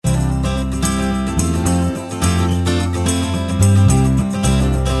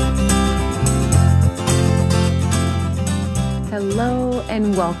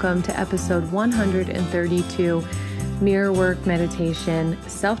and welcome to episode 132, Mirror Work Meditation,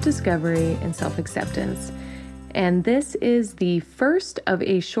 Self-Discovery, and Self-Acceptance. And this is the first of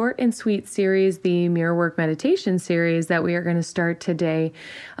a short and sweet series, the Mirror Work Meditation series that we are going to start today.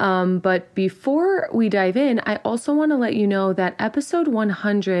 But before we dive in, I also want to let you know that episode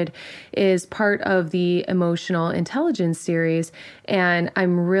 100 is part of the Emotional Intelligence series. And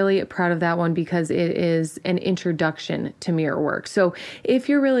I'm really proud of that one because it is an introduction to mirror work. So if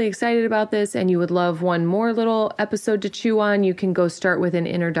you're really excited about this and you would love one more little episode to chew on, you can go start with an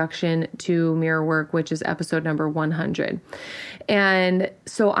introduction to mirror work, which is episode number 100. And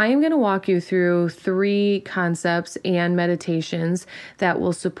so I am going to walk you through 3 concepts and meditations that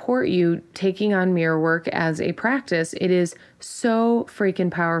will support you taking on mirror work as a practice. It is so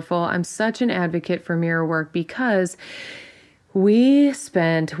freaking powerful. I'm such an advocate for mirror work because we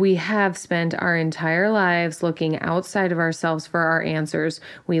have spent our entire lives looking outside of ourselves for our answers.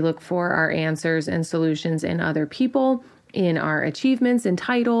 We look for our answers and solutions in other people, in our achievements and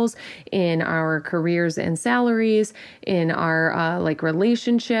titles, in our careers and salaries, in our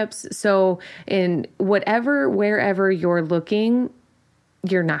relationships. So in wherever you're looking,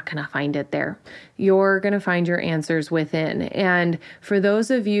 you're not going to find it there. You're going to find your answers within. And for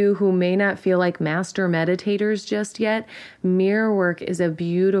those of you who may not feel like master meditators just yet, mirror work is a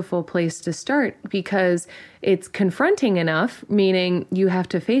beautiful place to start because it's confronting enough, meaning you have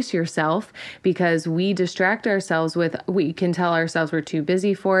to face yourself because we distract ourselves we can tell ourselves we're too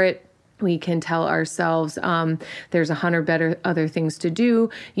busy for it. We can tell ourselves there's 100 better other things to do.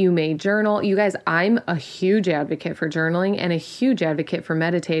 You may journal. You guys, I'm a huge advocate for journaling and a huge advocate for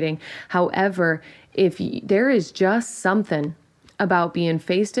meditating. However, there is just something about being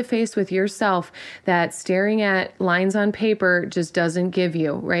face to face with yourself that staring at lines on paper just doesn't give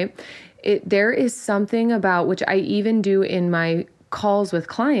you, right? There is something about, which I even do in my calls with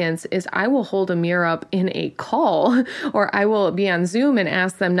clients, is I will hold a mirror up in a call or I will be on Zoom and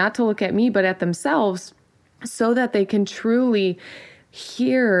ask them not to look at me, but at themselves so that they can truly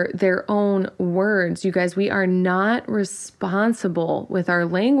hear their own words. You guys, we are not responsible with our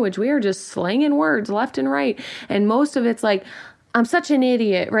language. We are just slanging words left and right. And most of it's like, I'm such an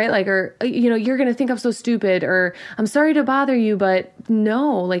idiot, right? Or, you're going to think I'm so stupid, or I'm sorry to bother you, but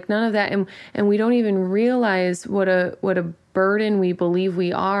no, none of that. And we don't even realize what a burden we believe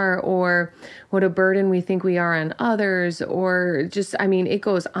we are, or what a burden we think we are on others, or it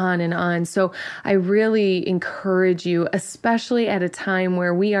goes on and on. So I really encourage you, especially at a time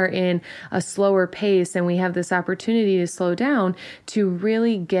where we are in a slower pace and we have this opportunity to slow down, to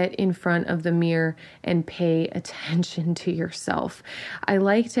really get in front of the mirror and pay attention to yourself. I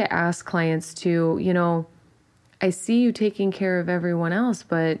like to ask clients to, I see you taking care of everyone else,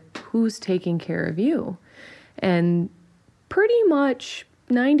 but who's taking care of you? And pretty much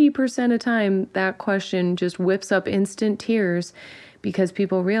 90% of the time, that question just whips up instant tears because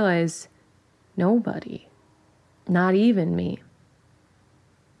people realize nobody, not even me.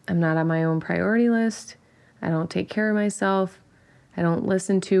 I'm not on my own priority list. I don't take care of myself. I don't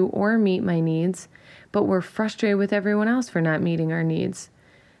listen to or meet my needs, but we're frustrated with everyone else for not meeting our needs.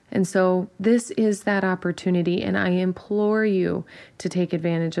 And so this is that opportunity, and I implore you to take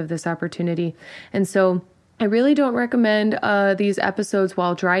advantage of this opportunity. And so I really don't recommend these episodes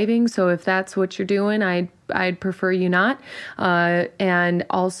while driving. So if that's what you're doing, I'd prefer you not. And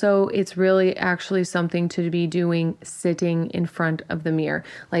also, it's really actually something to be doing sitting in front of the mirror,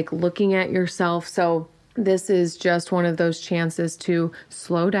 looking at yourself. So this is just one of those chances to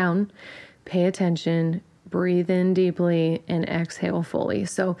slow down, pay attention, breathe in deeply, and exhale fully.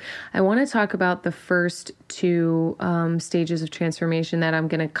 So I want to talk about the first 2 stages of transformation that I'm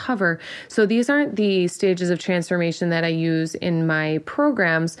going to cover. So these aren't the stages of transformation that I use in my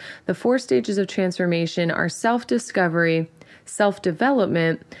programs. The 4 stages of transformation are self-discovery,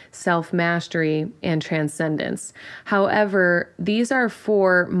 self-development, self-mastery, and transcendence. However, these are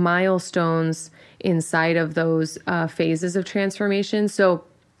 4 milestones inside of those phases of transformation. So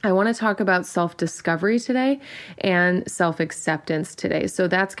I want to talk about self-discovery today and self-acceptance today. So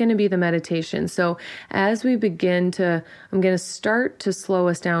that's going to be the meditation. So as we begin I'm going to start to slow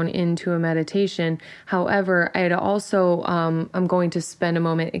us down into a meditation. However, I'm going to spend a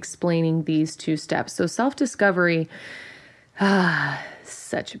moment explaining these 2 steps. So self-discovery,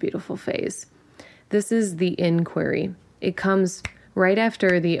 such a beautiful phase. This is the inquiry. It comes right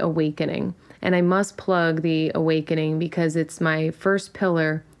after the awakening. And I must plug the awakening because it's my first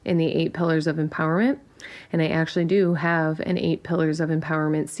pillar in the 8 pillars of empowerment. And I actually do have an 8 pillars of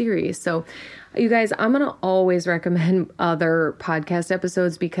empowerment series. So you guys, I'm going to always recommend other podcast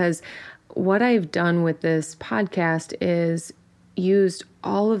episodes because what I've done with this podcast is used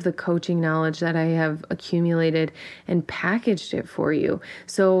all of the coaching knowledge that I have accumulated and packaged it for you.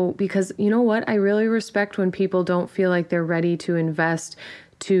 So, because you know what? I really respect when people don't feel like they're ready to invest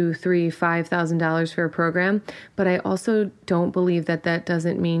 $2,000, $3,000, $5,000 for a program. But I also don't believe that that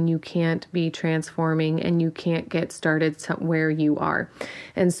doesn't mean you can't be transforming and you can't get started where you are.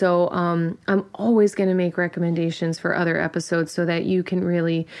 And so I'm always going to make recommendations for other episodes so that you can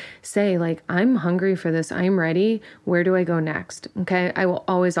really say, like, I'm hungry for this. I'm ready. Where do I go next? Okay. I will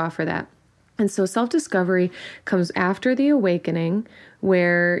always offer that. And so self-discovery comes after the awakening,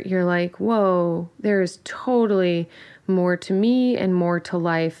 where you're like, whoa, there is totally more to me and more to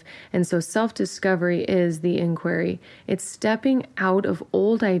life. And so self-discovery is the inquiry. It's stepping out of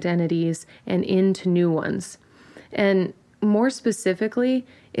old identities and into new ones. And more specifically,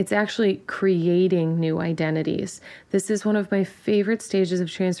 it's actually creating new identities. This is one of my favorite stages of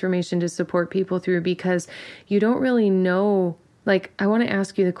transformation to support people through, because you don't really know. Like, I want to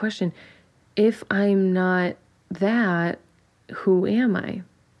ask you the question, if I'm not that, who am I?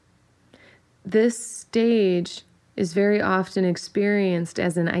 This stage is very often experienced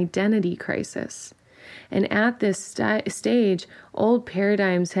as an identity crisis. And at this stage, old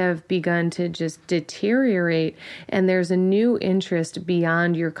paradigms have begun to just deteriorate, and there's a new interest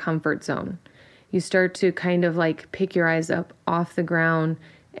beyond your comfort zone. You start to kind of like pick your eyes up off the ground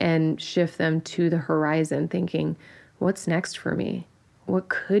and shift them to the horizon, thinking, what's next for me? What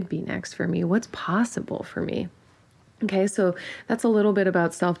could be next for me? What's possible for me? Okay, so that's a little bit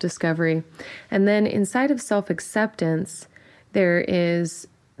about self-discovery. And then inside of self-acceptance, there is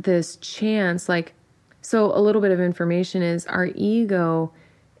this chance, so a little bit of information is our ego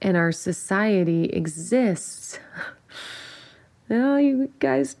and our society exists. Now, you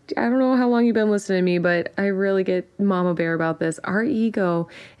guys, I don't know how long you've been listening to me, but I really get mama bear about this. Our ego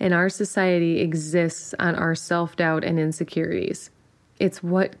and our society exists on our self-doubt and insecurities. It's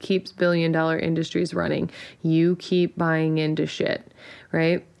what keeps billion-dollar industries running. You keep buying into shit,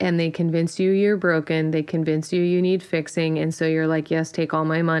 right? And they convince you you're broken. They convince you you need fixing. And so you're like, yes, take all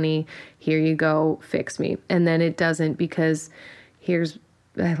my money. Here you go. Fix me. And then it doesn't, because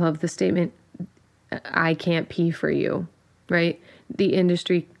I love the statement, I can't pee for you, right? The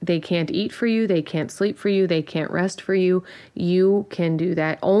industry, they can't eat for you. They can't sleep for you. They can't rest for you. You can do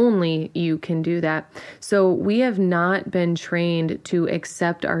that. Only you can do that. So we have not been trained to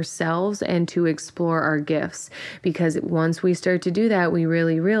accept ourselves and to explore our gifts, because once we start to do that, we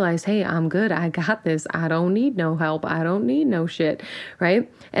really realize, hey, I'm good. I got this. I don't need no help. I don't need no shit, right?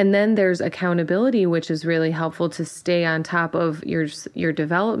 And then there's accountability, which is really helpful to stay on top of your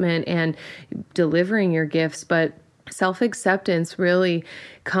development and delivering your gifts. But self-acceptance really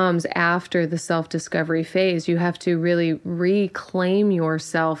comes after the self-discovery phase. You have to really reclaim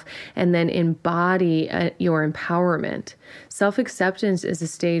yourself and then embody your empowerment. Self-acceptance is a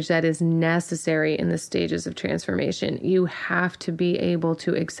stage that is necessary in the stages of transformation. You have to be able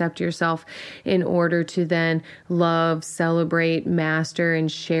to accept yourself in order to then love, celebrate, master, and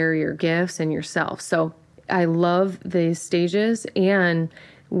share your gifts and yourself. So I love these stages, and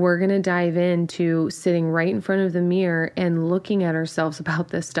we're going to dive into sitting right in front of the mirror and looking at ourselves about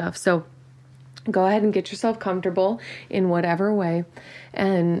this stuff. So go ahead and get yourself comfortable in whatever way,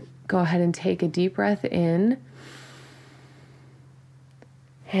 and go ahead and take a deep breath in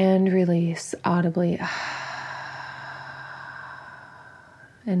and release audibly.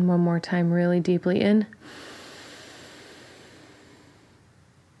 And one more time, really deeply in.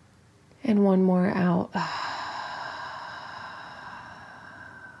 And one more out.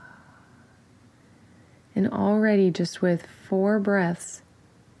 And already, just with 4 breaths,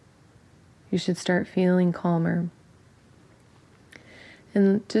 you should start feeling calmer.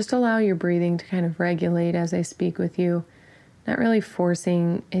 And just allow your breathing to kind of regulate as I speak with you. Not really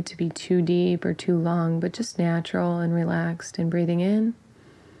forcing it to be too deep or too long, but just natural and relaxed. And breathing in.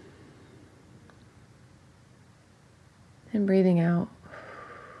 And breathing out.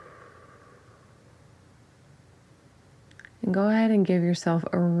 And go ahead and give yourself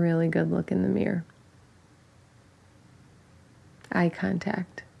a really good look in the mirror. Eye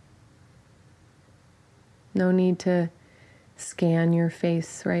contact. No need to scan your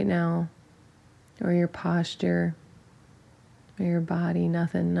face right now, or your posture, or your body,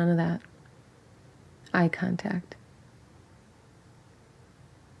 nothing, none of that. Eye contact.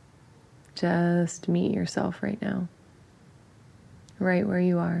 Just meet yourself right now, right where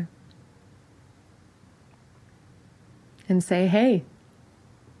you are. And say, hey.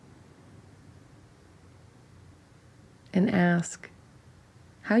 And ask,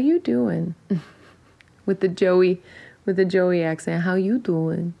 how you doing? with the Joey accent, how you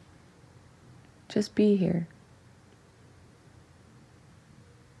doing? Just be here.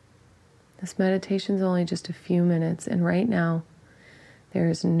 This meditation is only just a few minutes, and right now, there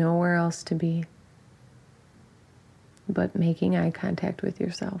is nowhere else to be but making eye contact with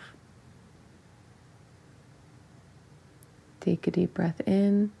yourself. Take a deep breath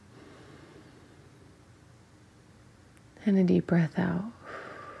in and a deep breath out.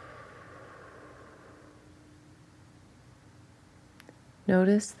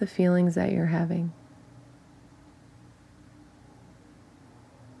 Notice the feelings that you're having.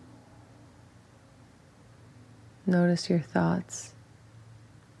 Notice your thoughts.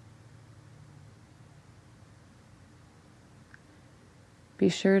 Be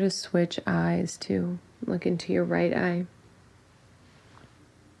sure to switch eyes too. Look into your right eye.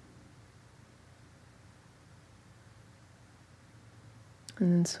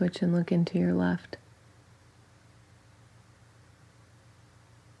 And then switch and look into your left.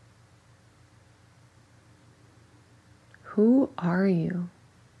 Who are you?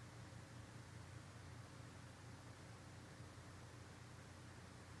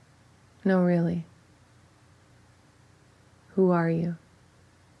 No, really. Who are you?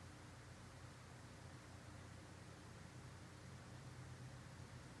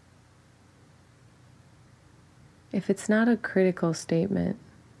 If it's not a critical statement,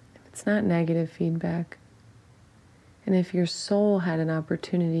 if it's not negative feedback, and if your soul had an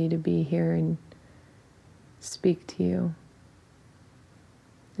opportunity to be here and speak to you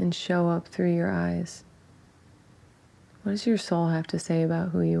and show up through your eyes, what does your soul have to say about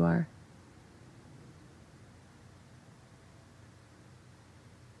who you are?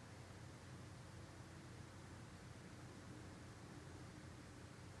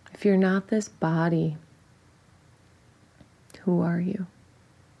 If you're not this body, who are you?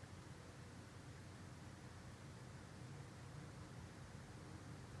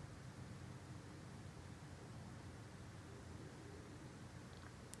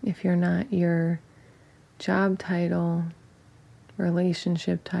 If you're not your job title,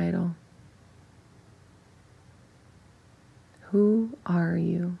 relationship title, who are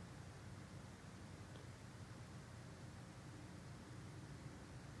you?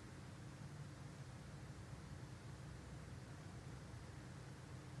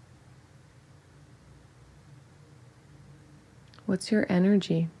 What's your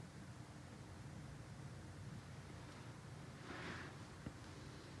energy?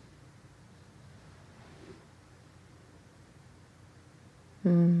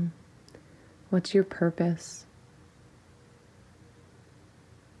 What's your purpose?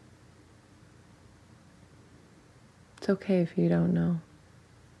 It's okay if you don't know.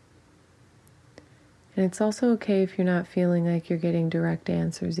 And it's also okay if you're not feeling like you're getting direct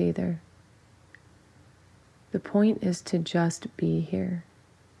answers either. The point is to just be here.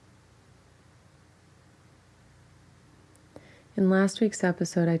 In last week's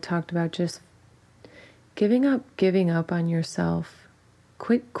episode, I talked about just giving up on yourself.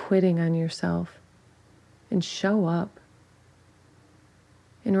 Quit quitting on yourself and show up.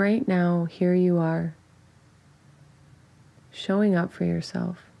 And right now, here you are, showing up for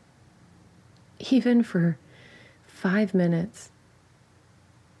yourself, even for 5 minutes.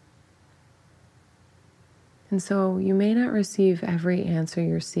 And so you may not receive every answer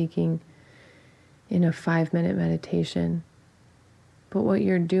you're seeking in a 5-minute meditation, but what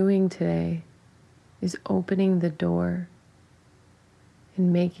you're doing today is opening the door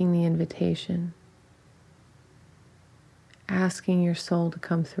and making the invitation, asking your soul to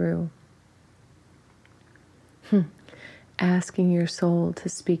come through, asking your soul to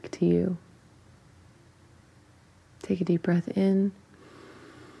speak to you. Take a deep breath in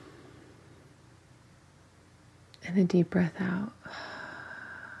and a deep breath out.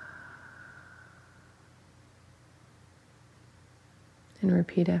 And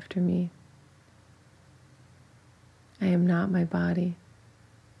repeat after me. I am not my body.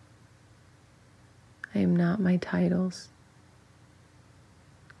 I am not my titles.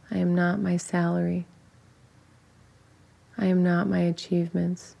 I am not my salary. I am not my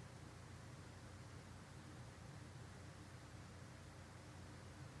achievements.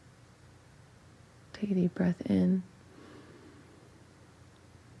 Take a deep breath in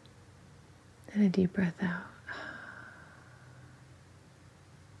and a deep breath out.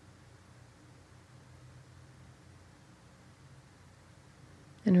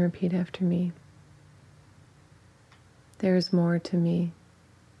 And repeat after me. There is more to me.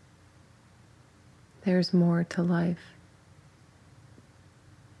 There is more to life.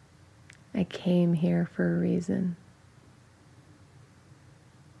 I came here for a reason.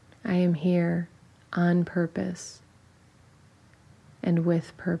 I am here on purpose and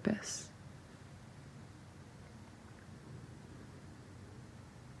with purpose.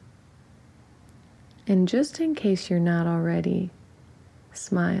 And just in case you're not already,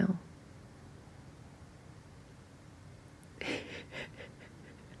 smile.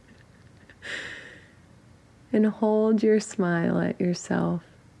 And hold your smile at yourself.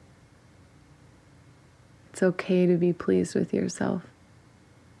 It's okay to be pleased with yourself.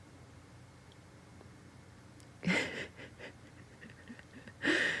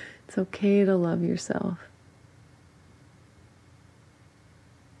 It's okay to love yourself.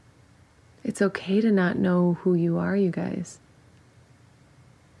 It's okay to not know who you are, you guys.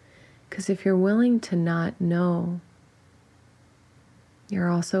 Because if you're willing to not know, you're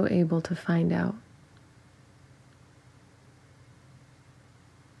also able to find out.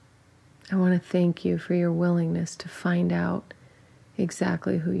 I want to thank you for your willingness to find out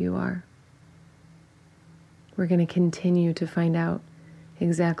exactly who you are. We're going to continue to find out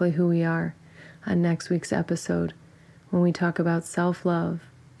exactly who we are on next week's episode when we talk about self-love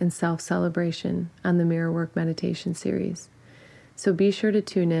and self-celebration on the Mirror Work Meditation series. So be sure to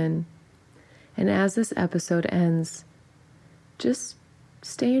tune in. And as this episode ends, just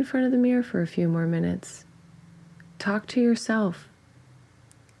stay in front of the mirror for a few more minutes. Talk to yourself.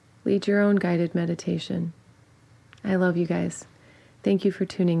 Lead your own guided meditation. I love you guys. Thank you for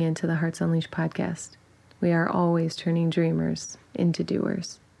tuning in to the Hearts Unleashed podcast. We are always turning dreamers into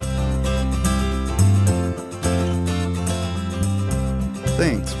doers.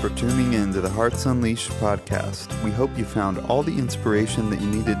 Thanks for tuning in to the Hearts Unleashed podcast. We hope you found all the inspiration that you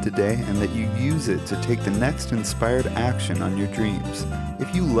needed today and that you use it to take the next inspired action on your dreams.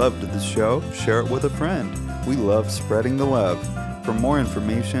 If you loved the show, share it with a friend. We love spreading the love. For more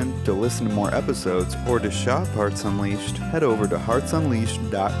information, to listen to more episodes, or to shop Hearts Unleashed, head over to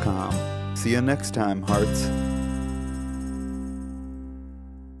heartsunleashed.com. See you next time, Hearts.